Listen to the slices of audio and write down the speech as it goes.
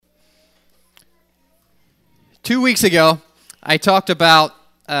2 weeks ago, I talked about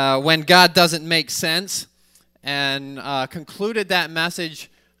when God doesn't make sense and concluded that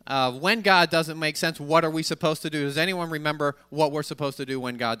message. When God doesn't make sense, what are we supposed to do? Does anyone remember what we're supposed to do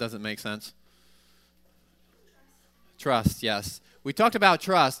when God doesn't make sense? Trust, yes. We talked about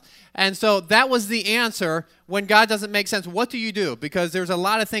trust. And so that was the answer. When God doesn't make sense, what do you do? Because there's a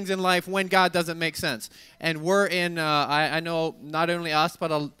lot of things in life when God doesn't make sense. And we're in, I know not only us,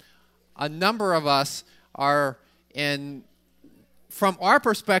 but a number of us are in, from our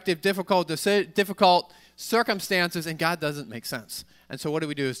perspective, difficult circumstances, and God doesn't make sense. And so what do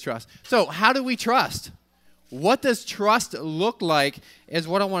we do is trust. So how do we trust? What does trust look like is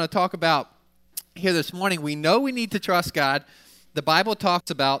what I want to talk about here this morning. We know we need to trust God. The Bible talks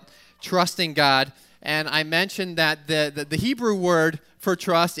about trusting God, and I mentioned that the Hebrew word for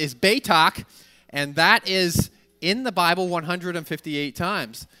trust is betak, and that is in the Bible 158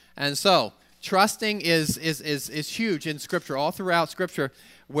 times. And so trusting is huge in Scripture, all throughout Scripture,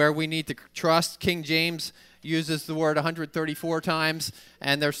 where we need to trust. King James uses the word 134 times,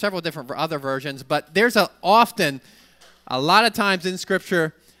 and there's several different other versions, but there's a lot of times in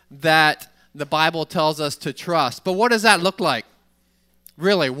Scripture that the Bible tells us to trust. But what does that look like?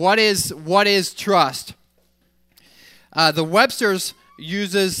 Really, what is trust? The Webster's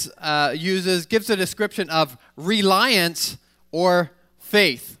gives a description of reliance or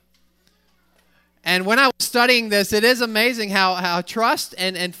faith. And when I was studying this, it is amazing how trust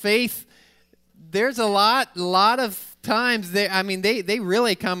and faith, there's a lot of times they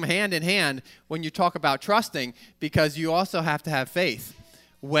really come hand in hand when you talk about trusting, because you also have to have faith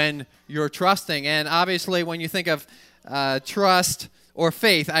when you're trusting. And obviously when you think of trust or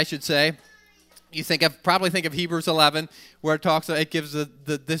faith, I should say, you probably think of Hebrews 11, where it gives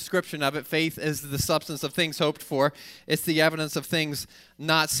the description of it. Faith is the substance of things hoped for. It's the evidence of things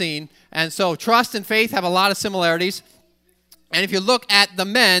not seen. And so trust and faith have a lot of similarities. And if you look at the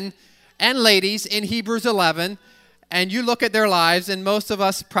men and ladies in Hebrews 11, and you look at their lives, and most of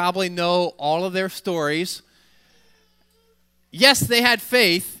us probably know all of their stories, yes, they had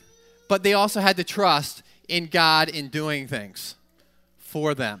faith, but they also had to trust in God in doing things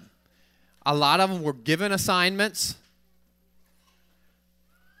for them. A lot of them were given assignments.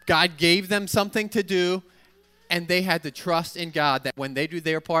 God gave them something to do, and they had to trust in God that when they do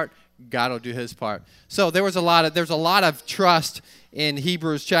their part, God will do his part. So there's a lot of trust in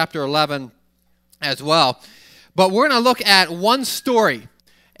Hebrews chapter 11 as well. But we're going to look at one story,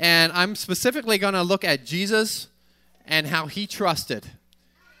 and I'm specifically going to look at Jesus and how he trusted.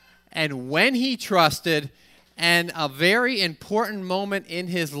 And when he trusted, and a very important moment in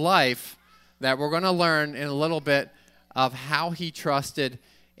his life that we're going to learn in a little bit of how he trusted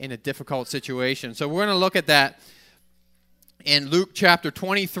in a difficult situation. So we're going to look at that in Luke chapter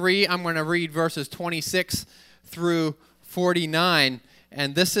 23. I'm going to read verses 26 through 49.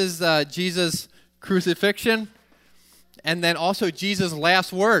 And this is Jesus' crucifixion, and then also Jesus'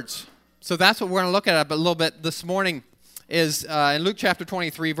 last words. So that's what we're going to look at a little bit this morning, is in Luke chapter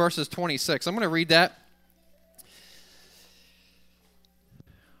 23, verses 26. I'm going to read that.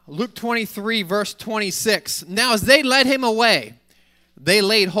 Luke 23, verse 26. Now as they led him away, they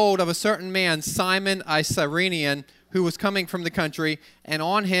laid hold of a certain man, Simon a Cyrenian, who was coming from the country, and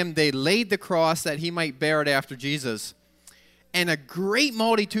on him they laid the cross that he might bear it after Jesus. And a great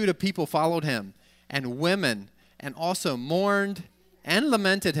multitude of people followed him, and women, and also mourned and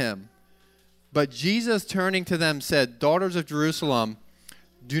lamented him. But Jesus, turning to them, said, Daughters of Jerusalem,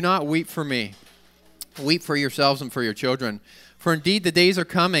 do not weep for me. Weep for yourselves and for your children. For indeed the days are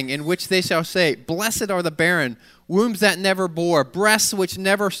coming in which they shall say, Blessed are the barren, wombs that never bore, breasts which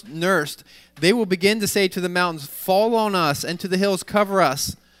never nursed. They will begin to say to the mountains, Fall on us, and to the hills, cover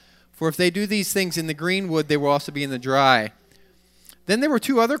us. For if they do these things in the green wood, they will also be in the dry. Then there were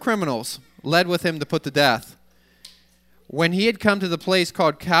two other criminals led with him to put to death. When he had come to the place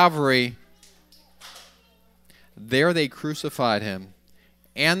called Calvary, there they crucified him,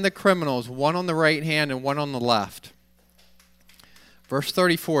 and the criminals, one on the right hand and one on the left. Verse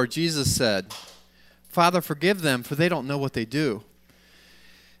 34, Jesus said, Father, forgive them, for they don't know what they do.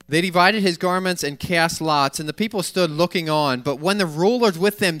 They divided his garments and cast lots, and the people stood looking on. But when the rulers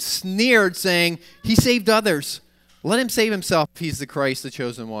with them sneered, saying, He saved others, let him save himself if he's the Christ, the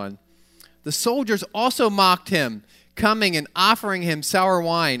chosen one. The soldiers also mocked him, coming and offering him sour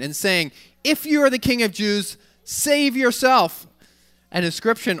wine, and saying, If you are the King of Jews, save yourself. An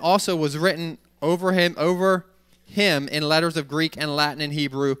inscription also was written over him in letters of Greek and Latin and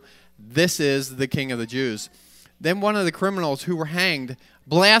Hebrew, This is the King of the Jews. Then one of the criminals who were hanged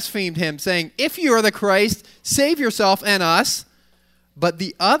blasphemed him, saying, If you are the Christ, save yourself and us. But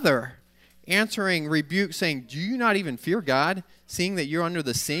the other, answering rebuke, saying, "Do you not even fear God, seeing that you're under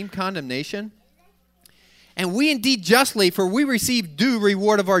the same condemnation? And we indeed justly, for we receive due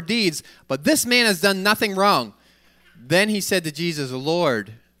reward of our deeds, but this man has done nothing wrong." Then he said to Jesus,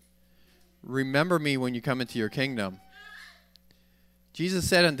 "Lord, remember me when you come into your kingdom." Jesus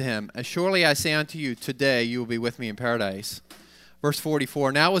said unto him, "As surely I say unto you, today you will be with me in paradise." Verse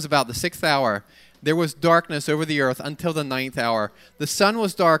 44, now it was about the 6th hour. There was darkness over the earth until the 9th hour. The sun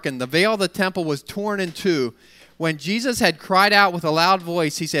was darkened. The veil of the temple was torn in two. When Jesus had cried out with a loud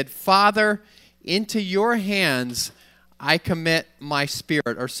voice, he said, "Father, into your hands I commit my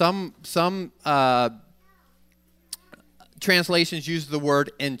spirit." Or some translations use the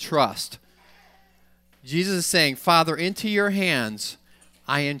word entrust. Jesus is saying, "Father, into your hands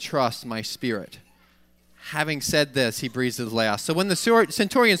I entrust my spirit." Having said this, he breathed his last. So when the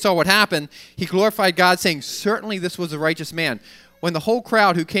centurion saw what happened, he glorified God, saying, "Certainly this was a righteous man." When the whole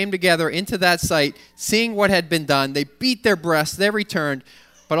crowd who came together into that sight, seeing what had been done, they beat their breasts, they returned.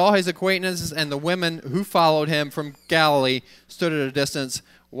 But all his acquaintances and the women who followed him from Galilee stood at a distance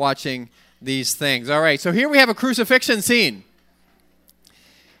watching these things. All right, so here we have a crucifixion scene.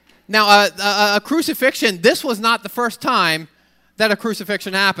 Now, a crucifixion, this was not the first time that a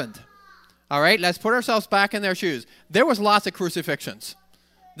crucifixion happened. All right, let's put ourselves back in their shoes. There was lots of crucifixions.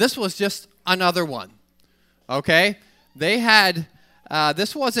 This was just another one. Okay? They had,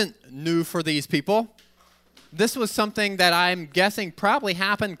 this wasn't new for these people. This was something that I'm guessing probably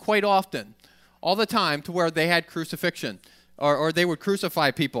happened quite often, all the time, to where they had crucifixion, or they would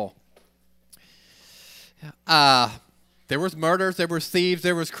crucify people. There was murders, there was thieves,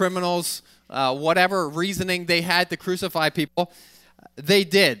 there was criminals, whatever reasoning they had to crucify people, they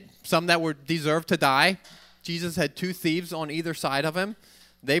did. Some that were deserved to die. Jesus had 2 thieves on either side of him.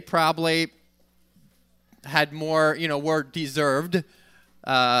 They probably had more, were deserved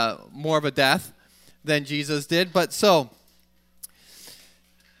more of a death than Jesus did. But so,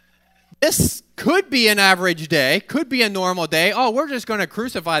 this could be an average day, could be a normal day. Oh, we're just going to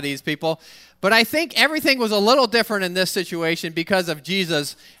crucify these people. But I think everything was a little different in this situation because of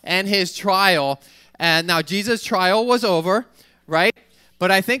Jesus and his trial. And now Jesus' trial was over, right? But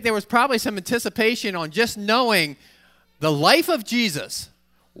I think there was probably some anticipation on just knowing the life of Jesus,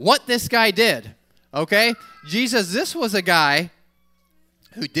 what this guy did, okay? Jesus, this was a guy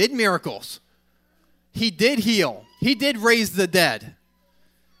who did miracles. He did heal. He did raise the dead.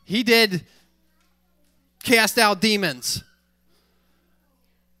 He did cast out demons.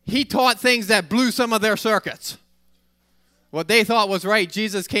 He taught things that blew some of their circuits. What they thought was right,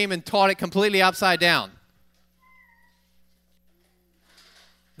 Jesus came and taught it completely upside down.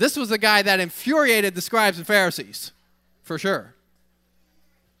 This was a guy that infuriated the scribes and Pharisees, for sure.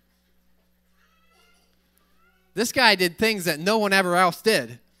 This guy did things that no one ever else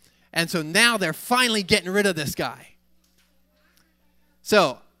did. And so now they're finally getting rid of this guy.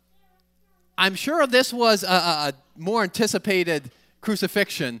 So I'm sure this was a more anticipated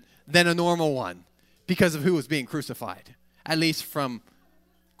crucifixion than a normal one because of who was being crucified, at least from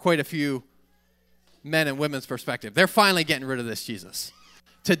quite a few men and women's perspective. They're finally getting rid of this Jesus.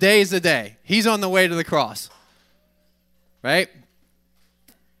 Today's the day. He's on the way to the cross. Right?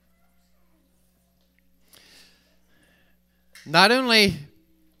 Not only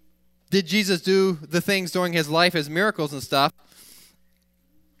did Jesus do the things during his life, his miracles and stuff,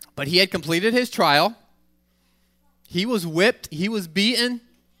 but he had completed his trial. He was whipped. He was beaten.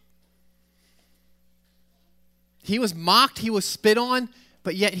 He was mocked. He was spit on,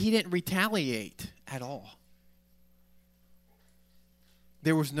 but yet he didn't retaliate at all.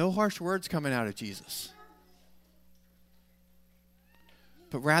 There was no harsh words coming out of Jesus,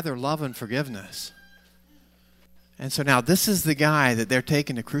 but rather love and forgiveness. And so now this is the guy that they're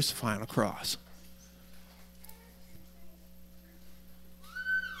taking to crucify on a cross.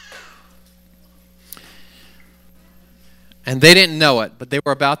 And they didn't know it, but they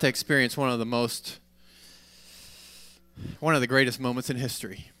were about to experience one of the greatest moments in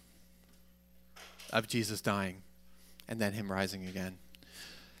history of Jesus dying and then him rising again.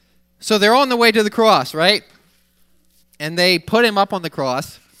 So they're on the way to the cross, right? And they put him up on the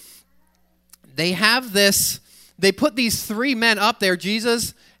cross. They put these 3 men up there,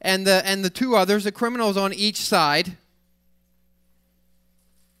 Jesus and the 2 others, the criminals on each side.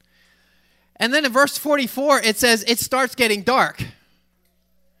 And then in verse 44, it says, it starts getting dark.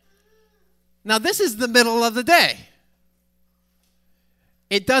 Now, this is the middle of the day.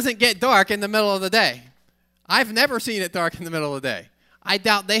 It doesn't get dark in the middle of the day. I've never seen it dark in the middle of the day. I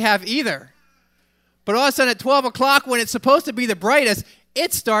doubt they have either. But all of a sudden at 12 o'clock, when it's supposed to be the brightest,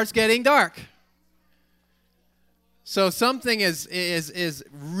 it starts getting dark. So something is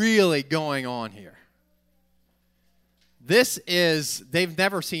really going on here. They've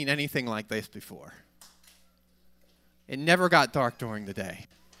never seen anything like this before. It never got dark during the day,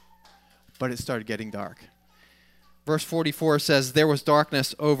 but it started getting dark. Verse 44 says, there was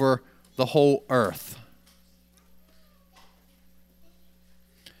darkness over the whole earth.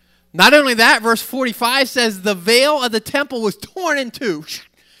 Not only that, verse 45 says the veil of the temple was torn in two.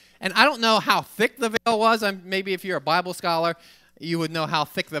 And I don't know how thick the veil was. Maybe if you're a Bible scholar, you would know how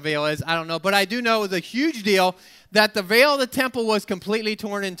thick the veil is. I don't know. But I do know it was a huge deal that the veil of the temple was completely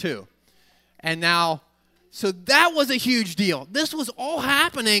torn in two. And now, so that was a huge deal. This was all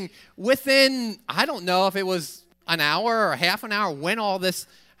happening within, I don't know if it was an hour or half an hour when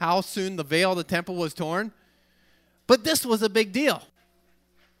how soon the veil of the temple was torn. But this was a big deal.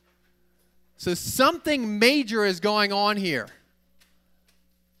 So something major is going on here.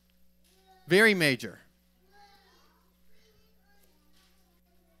 Very major.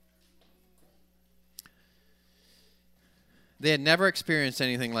 They had never experienced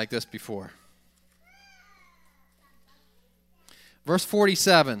anything like this before. Verse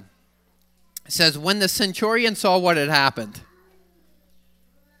 47 says, when the centurion saw what had happened.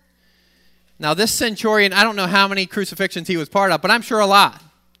 Now this centurion, I don't know how many crucifixions he was part of, but I'm sure a lot.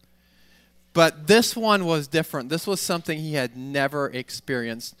 But this one was different. This was something he had never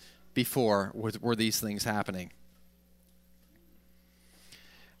experienced before, were these things happening.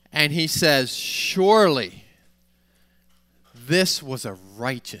 And he says, surely this was a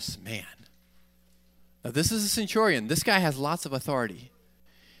righteous man. Now this is a centurion. This guy has lots of authority.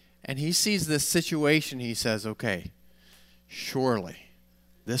 And he sees this situation. He says, okay, surely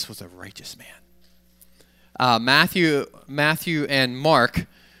this was a righteous man. Matthew and Mark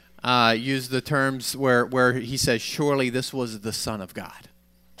use the terms where he says, surely this was the Son of God.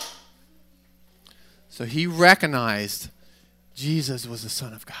 So he recognized Jesus was the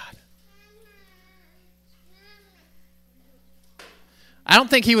Son of God. I don't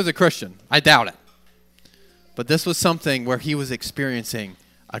think he was a Christian. I doubt it. But this was something where he was experiencing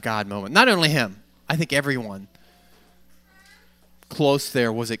a God moment. Not only him, I think everyone close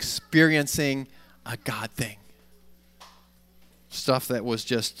there was experiencing a God thing. Stuff that was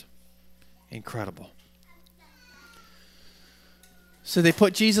just incredible. So they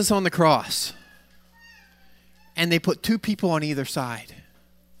put Jesus on the cross. And they put two people on either side.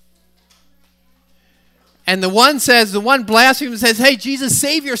 And the one blasphemes, says, hey, Jesus,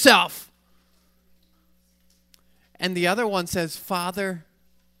 save yourself. And the other one says, Father,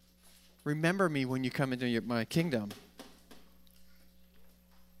 remember me when you come into my kingdom.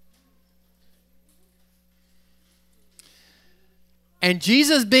 And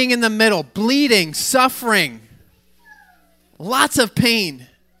Jesus being in the middle, bleeding, suffering, lots of pain.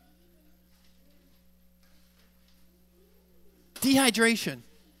 Dehydration.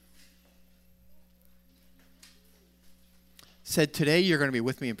 Said, today you're going to be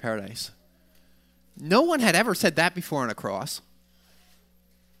with me in paradise. No one had ever said that before on a cross.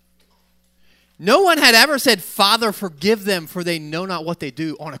 No one had ever said, Father, forgive them, for they know not what they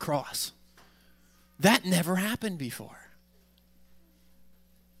do on a cross. That never happened before.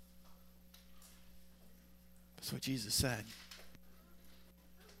 That's what Jesus said.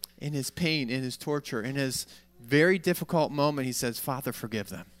 In his pain, in his torture, in his very difficult moment, he says, Father, forgive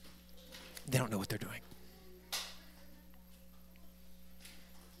them. They don't know what they're doing.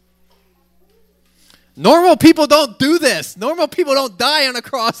 Normal people don't do this. Normal people don't die on a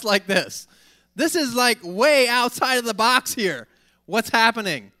cross like this. This is like way outside of the box here. What's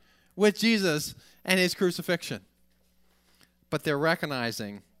happening with Jesus and his crucifixion? But they're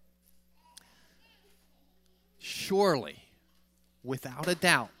recognizing, surely, without a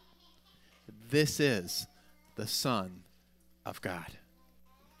doubt, this is the Son of God.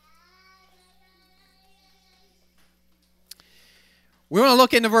 We want to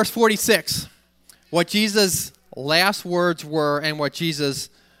look into verse 46, what Jesus' last words were and what Jesus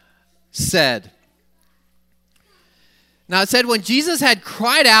said. Now it said, when Jesus had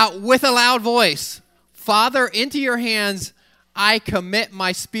cried out with a loud voice, Father, into your hands I commit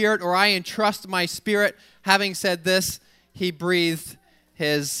my spirit, or I entrust my spirit. Having said this, he breathed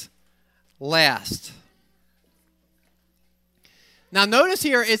his last. Now notice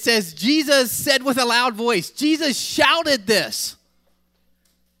here it says Jesus said with a loud voice. Jesus shouted this.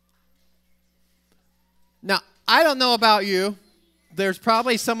 Now, I don't know about you. There's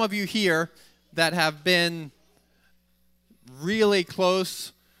probably some of you here that have been really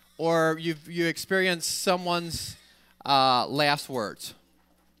close, or you experienced someone's last words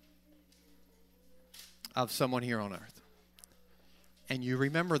of someone here on earth. And you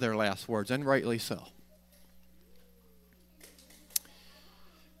remember their last words, and rightly so.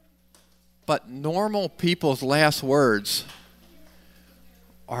 But normal people's last words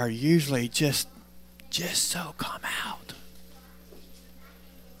are usually just so come out.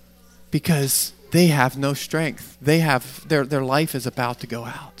 Because they have no strength. They have their life is about to go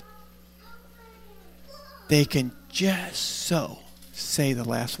out. They can just so say the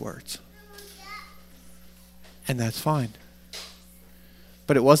last words. And that's fine.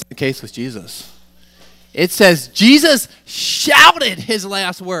 But it wasn't the case with Jesus. It says Jesus shouted his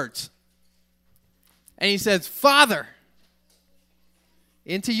last words. And he says, Father,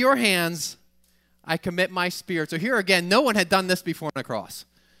 into your hands I commit my spirit. So here again, no one had done this before on the cross.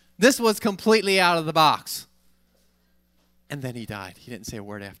 This was completely out of the box. And then he died. He didn't say a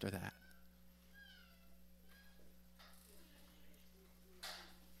word after that.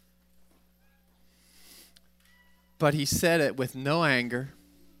 But he said it with no anger,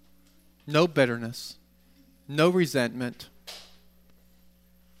 no bitterness, no resentment,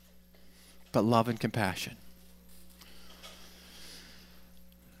 but love and compassion.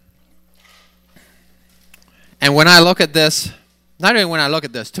 And when I look at this, not even when I look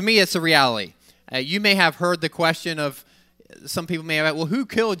at this, to me it's a reality. You may have heard the question of, some people may have, well, who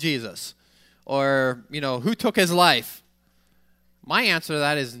killed Jesus? Or, who took his life? My answer to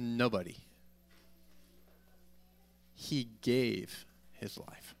that is nobody. He gave his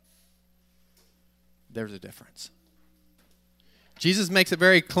life. There's a difference. Jesus makes it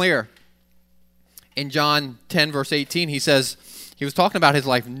very clear. In John 10, verse 18, he says, he was talking about his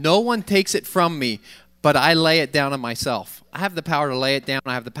life. No one takes it from me, but I lay it down on myself. I have the power to lay it down.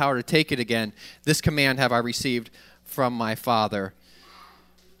 I have the power to take it again. This command have I received from my Father.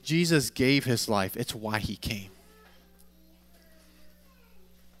 Jesus gave his life. It's why he came.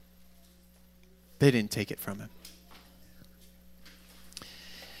 They didn't take it from him.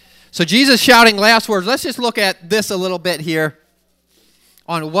 So Jesus shouting last words. Let's just look at this a little bit here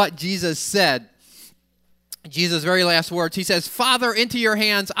on what Jesus said. Jesus' very last words. He says, Father, into your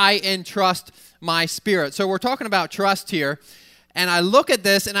hands I entrust my spirit. So we're talking about trust here. And I look at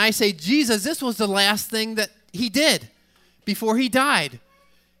this and I say, Jesus, this was the last thing that he did before he died.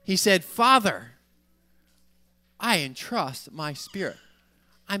 He said, Father, I entrust my spirit.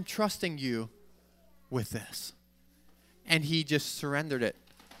 I'm trusting you with this. And he just surrendered it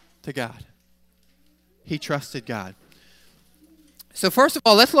to God. He trusted God. So first of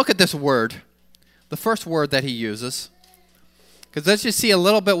all, let's look at this word. The first word that he uses. Because let's just see a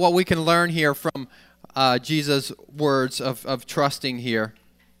little bit what we can learn here from Jesus' words of trusting here.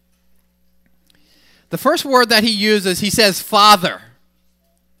 The first word that he uses, he says, Father.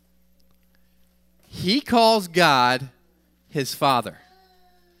 He calls God his Father.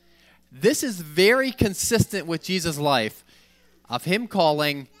 This is very consistent with Jesus' life of him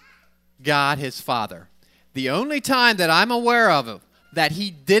calling God his Father. The only time that I'm aware of that he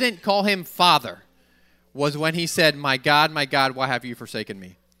didn't call him Father was when he said, my God, why have you forsaken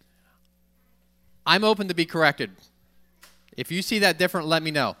me? I'm open to be corrected. If you see that different, let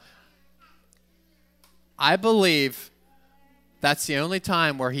me know. I believe that's the only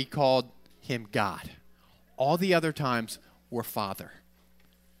time where he called him God. All the other times were Father.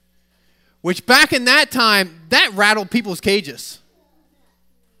 Which back in that time, that rattled people's cages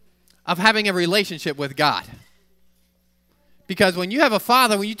of having a relationship with God. Because when you have a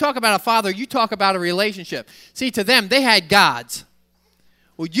father, when you talk about a father, you talk about a relationship. See, to them, they had gods.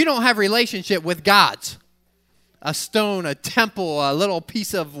 Well, you don't have a relationship with gods. A stone, a temple, a little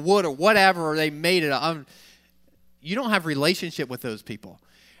piece of wood or whatever they made it. You don't have a relationship with those people.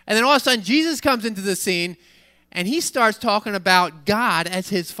 And then all of a sudden, Jesus comes into the scene, and he starts talking about God as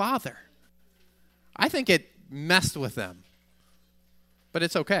his Father. I think it messed with them. But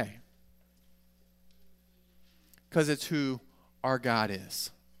it's okay. Because it's who our God is.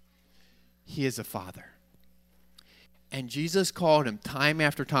 He is a Father. And Jesus called him time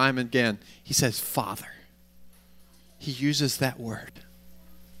after time again. He says, Father. He uses that word.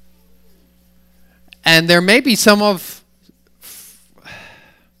 And there may be for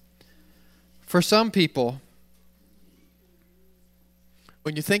some people,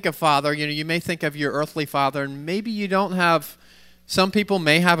 when you think of Father, you may think of your earthly father, and maybe you don't have, some people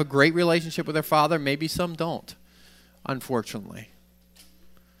may have a great relationship with their father, maybe some don't, unfortunately.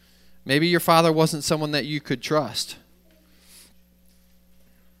 Maybe your father wasn't someone that you could trust.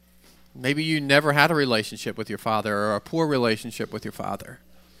 Maybe you never had a relationship with your father or a poor relationship with your father.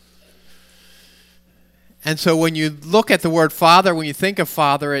 And so when you look at the word Father, when you think of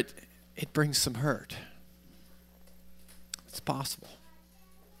Father, it brings some hurt. It's possible.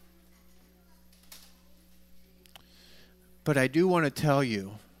 But I do want to tell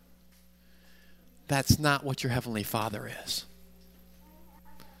you, that's not what your Heavenly Father is.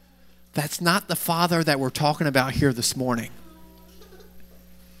 That's not the Father that we're talking about here this morning.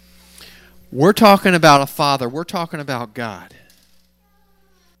 We're talking about a Father. We're talking about God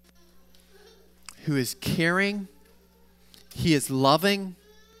who is caring. He is loving.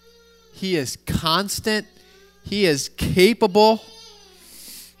 He is constant. He is capable.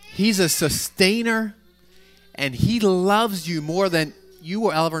 He's a sustainer. And He loves you more than you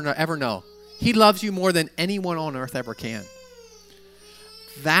will ever know. He loves you more than anyone on earth ever can.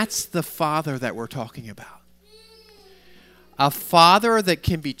 That's the Father that we're talking about. A Father that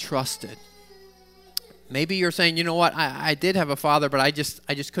can be trusted. Maybe you're saying, you know what, I did have a father, but I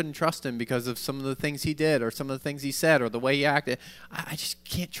just couldn't trust him because of some of the things he did or some of the things he said or the way he acted. I just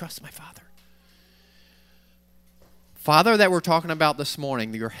can't trust my father. Father that we're talking about this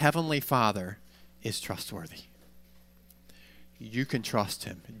morning, your heavenly Father, is trustworthy. You can trust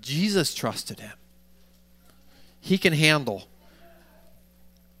him. Jesus trusted him. He can handle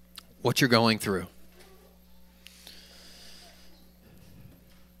what you're going through.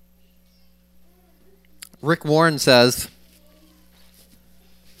 Rick Warren says,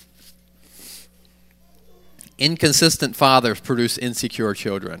 inconsistent fathers produce insecure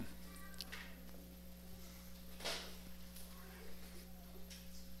children.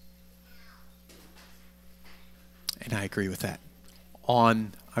 And I agree with that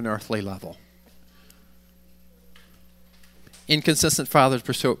on an earthly level. Inconsistent fathers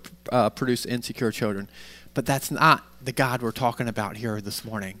produce insecure children. But that's not the God we're talking about here this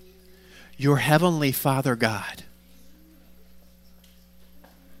morning. Your heavenly Father God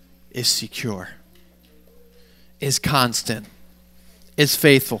is secure, is constant, is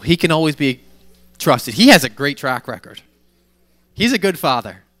faithful. He can always be trusted. He has a great track record. He's a good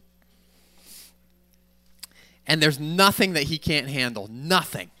father. And there's nothing that he can't handle.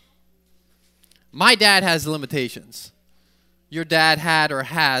 Nothing. My dad has limitations. Your dad had or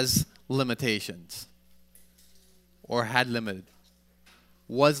has limitations. Or had limited.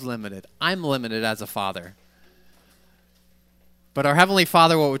 Was limited. I'm limited as a father. But our Heavenly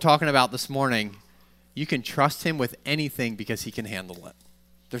Father, what we're talking about this morning, you can trust him with anything because he can handle it.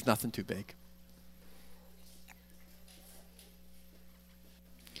 There's nothing too big.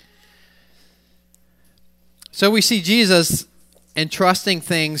 So we see Jesus entrusting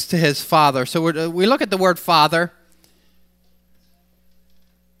things to his Father. So we look at the word Father.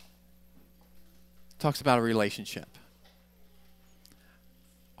 It talks about a relationship.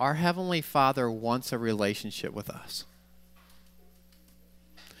 Our Heavenly Father wants a relationship with us.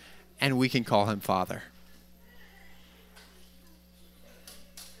 And we can call him Father.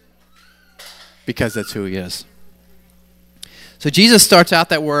 Because that's who he is. So Jesus starts out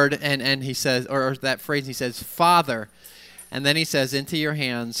that word and he says, or that phrase, he says, Father. And then he says, into your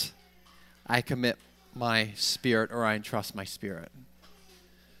hands I commit my spirit, or I entrust my spirit.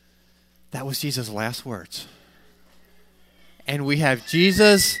 That was Jesus' last words. And we have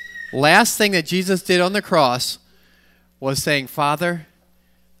Jesus, last thing that Jesus did on the cross was saying, Father,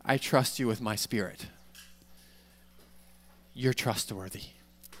 I trust you with my spirit. You're trustworthy.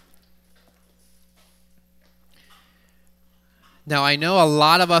 Now, I know a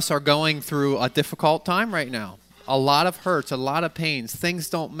lot of us are going through a difficult time right now. A lot of hurts, a lot of pains.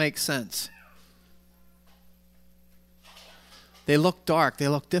 Things don't make sense. They look dark. They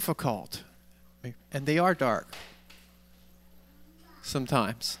look difficult. And they are dark.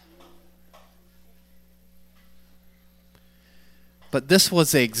 Sometimes. But this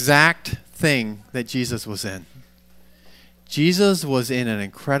was the exact thing that Jesus was in. Jesus was in an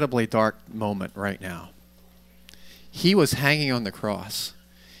incredibly dark moment right now. He was hanging on the cross.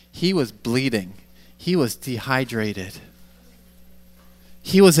 He was bleeding. He was dehydrated.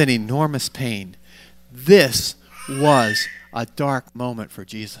 He was in enormous pain. This was a dark moment for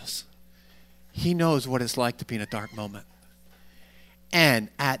Jesus. He knows what it's like to be in a dark moment. And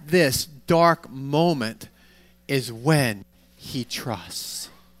at this dark moment is when he trusts.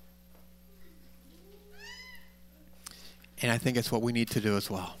 And I think it's what we need to do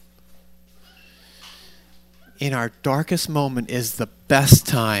as well. In our darkest moment is the best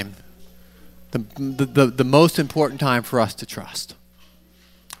time, the most important time for us to trust.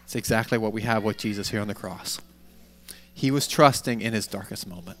 It's exactly what we have with Jesus here on the cross. He was trusting in his darkest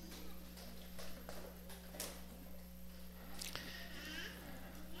moment.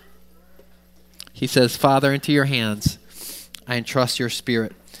 He says, Father, into your hands I entrust your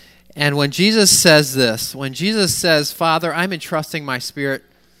spirit. And when Jesus says this, when Jesus says, Father, I'm entrusting my spirit,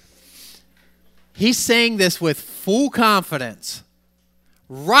 he's saying this with full confidence,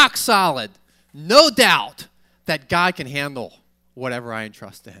 rock solid, no doubt that God can handle whatever I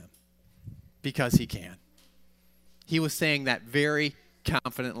entrust to him, because he can. He was saying that very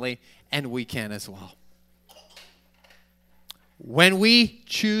confidently, and we can as well. When we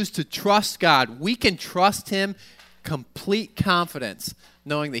choose to trust God, we can trust him complete confidence,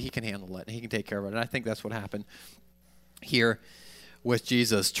 knowing that he can handle it and he can take care of it. And I think that's what happened here with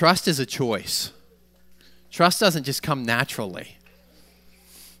Jesus. Trust is a choice. Trust doesn't just come naturally.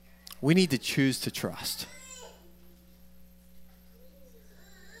 We need to choose to trust.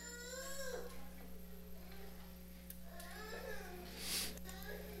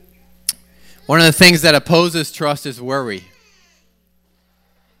 One of the things that opposes trust is worry.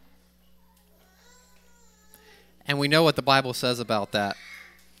 And we know what the Bible says about that.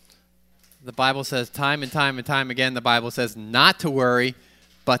 The Bible says time and time and time again, the Bible says not to worry,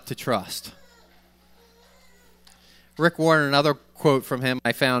 but to trust. Rick Warren, another quote from him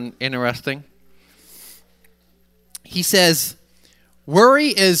I found interesting. He says, worry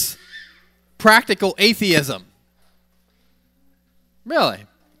is practical atheism. Really?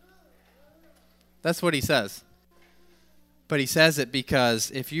 That's what he says. But he says it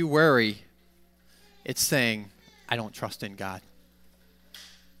because if you worry, it's saying, I don't trust in God.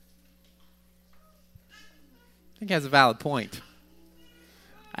 I think he has a valid point.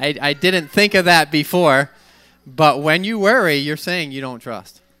 I didn't think of that before, but when you worry, you're saying you don't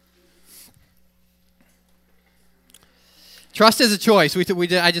trust. Trust is a choice.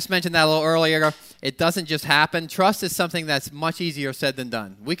 I just mentioned that a little earlier. It doesn't just happen. Trust is something that's much easier said than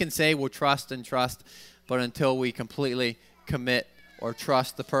done. We can say we'll trust and trust, but until we completely commit or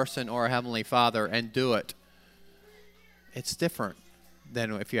trust the person or our Heavenly Father and do it, it's different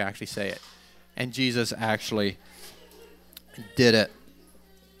than if you actually say it. And Jesus actually did it.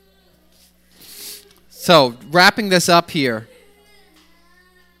 So, wrapping this up here.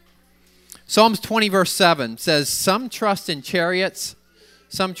 Psalms 20 verse 7 says, some trust in chariots,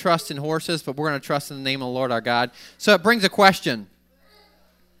 some trust in horses, but we're going to trust in the name of the Lord our God. So it brings a question.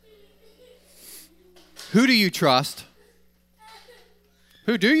 Who do you trust?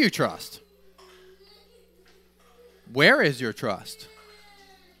 Who do you trust? Where is your trust?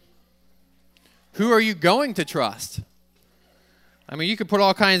 Who are you going to trust? I mean, you could put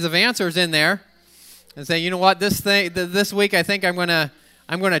all kinds of answers in there and say, you know what, this week I think I'm going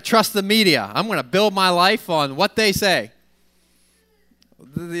to trust the media. I'm going to build my life on what they say.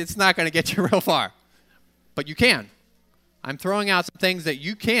 It's not going to get you real far, but you can. I'm throwing out some things that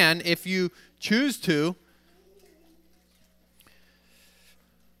you can, if you choose to.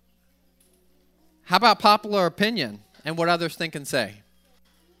 How about popular opinion and what others think and say?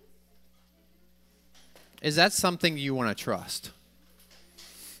 Is that something you want to trust?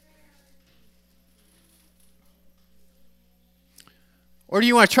 Or do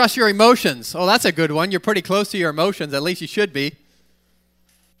you want to trust your emotions? Oh, that's a good one. You're pretty close to your emotions. At least you should be.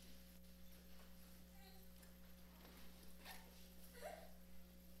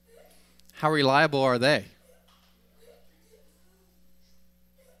 How reliable are they?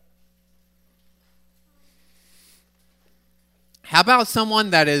 How about someone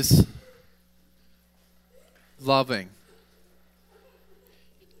that is loving,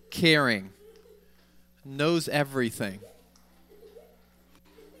 caring, knows everything,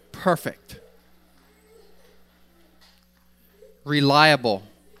 perfect, reliable,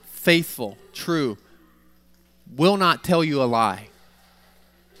 faithful, true, will not tell you a lie?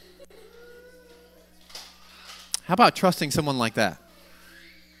 How about trusting someone like that?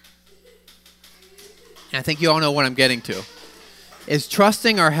 And I think you all know what I'm getting to. Is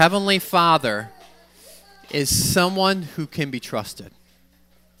trusting our Heavenly Father is someone who can be trusted.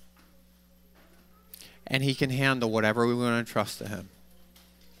 And he can handle whatever we want to trust to him.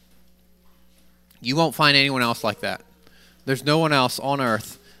 You won't find anyone else like that. There's no one else on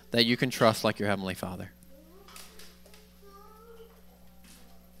earth that you can trust like your Heavenly Father.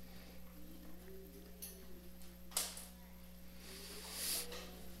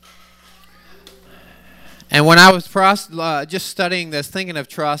 And when I was just studying this, thinking of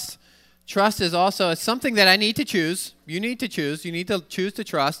trust, trust is also it's something that I need to choose. You need to choose. You need to choose to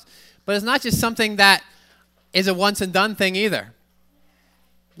trust. But it's not just something that is a once and done thing either.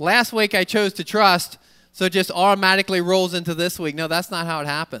 Last week I chose to trust, so it just automatically rolls into this week. No, that's not how it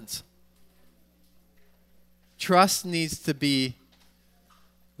happens. Trust needs to be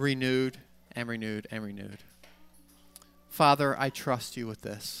renewed and renewed and renewed. Father, I trust you with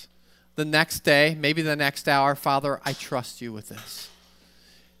this. The next day, maybe the next hour, Father, I trust you with this.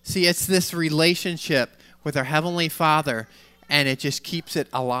 See, it's this relationship with our Heavenly Father, and it just keeps it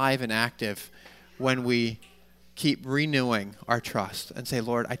alive and active when we keep renewing our trust and say,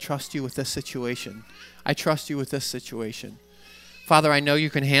 Lord, I trust you with this situation. I trust you with this situation. Father, I know you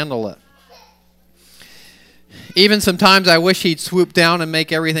can handle it. Even sometimes I wish he'd swoop down and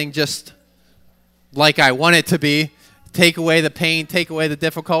make everything just like I want it to be. Take away the pain, take away the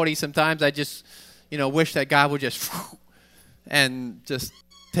difficulty. Sometimes I just, wish that God would just and just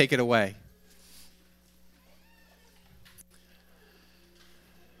take it away.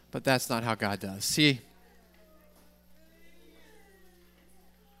 But that's not how God does. See,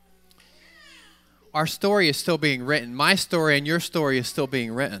 our story is still being written. My story and your story is still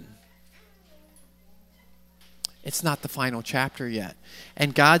being written. It's not the final chapter yet.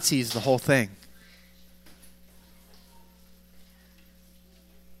 And God sees the whole thing.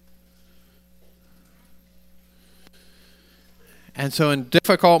 And so in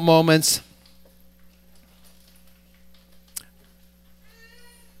difficult moments,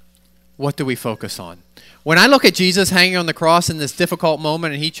 what do we focus on? When I look at Jesus hanging on the cross in this difficult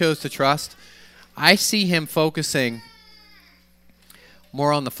moment and he chose to trust, I see him focusing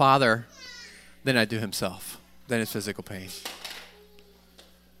more on the Father than I do himself, than his physical pain.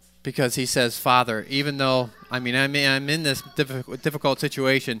 Because he says, Father, even though, I'm in this difficult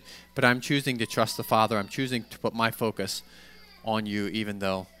situation, but I'm choosing to trust the Father. I'm choosing to put my focus on you, even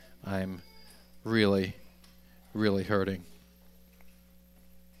though I'm really, really hurting.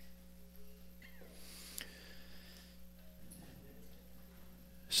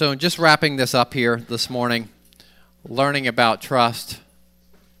 So just wrapping this up here this morning, learning about trust.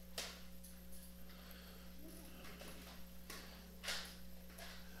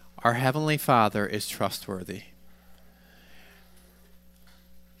 Our Heavenly Father is trustworthy.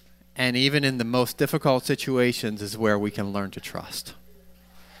 And even in the most difficult situations is where we can learn to trust.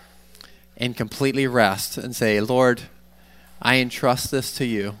 And completely rest and say, Lord, I entrust this to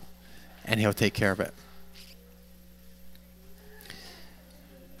you, and he'll take care of it.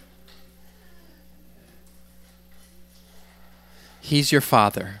 He's your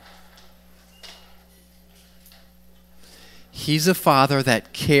Father. He's a Father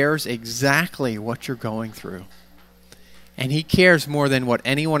that cares exactly what you're going through. And he cares more than what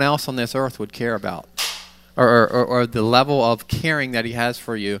anyone else on this earth would care about. Or the level of caring that he has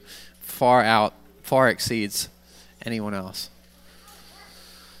for you far exceeds anyone else.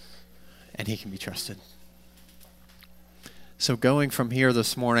 And he can be trusted. So going from here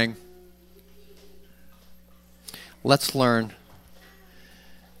this morning, let's learn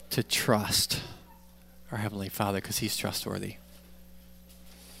to trust our Heavenly Father because he's trustworthy.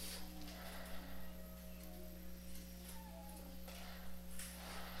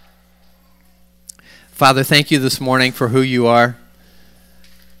 Father, thank you this morning for who you are.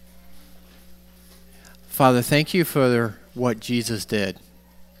 Father, thank you for what Jesus did.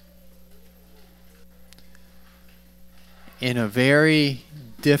 In a very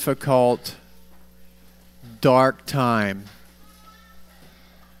difficult, dark time,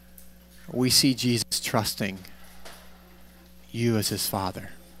 we see Jesus trusting you as his Father.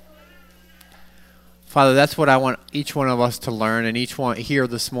 Father, that's what I want each one of us to learn, and each one here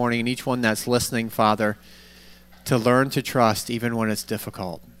this morning, and each one that's listening, Father, to learn to trust even when it's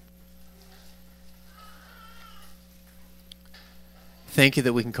difficult. Thank you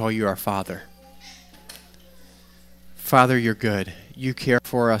that we can call you our Father. Father, you're good. You care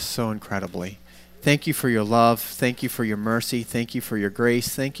for us so incredibly. Thank you for your love. Thank you for your mercy. Thank you for your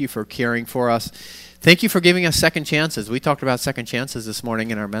grace. Thank you for caring for us. Thank you for giving us second chances. We talked about second chances this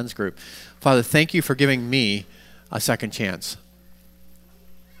morning in our men's group. Father, thank you for giving me a second chance.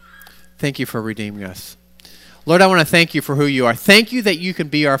 Thank you for redeeming us. Lord, I want to thank you for who you are. Thank you that you can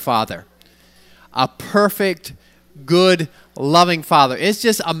be our Father. A perfect, good, loving Father. It's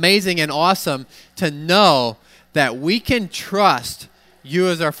just amazing and awesome to know that we can trust you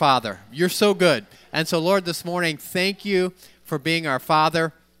as our Father. You're so good. And so, Lord, this morning, thank you for being our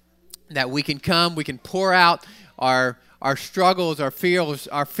Father, that we can come, we can pour out our struggles, our fears,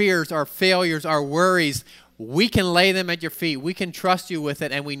 our failures, our worries. We can lay them at your feet. We can trust you with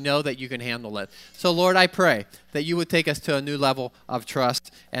it, and we know that you can handle it. So, Lord, I pray that you would take us to a new level of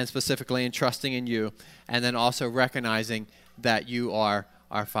trust, and specifically in trusting in you, and then also recognizing that you are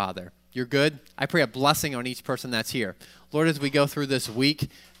our Father. You're good. I pray a blessing on each person that's here. Lord, as we go through this week,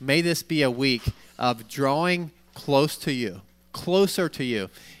 may this be a week of drawing close to you, closer to you,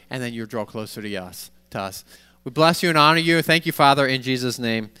 and then you draw closer to us. We bless you and honor you. Thank you, Father, in Jesus'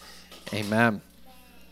 name. Amen.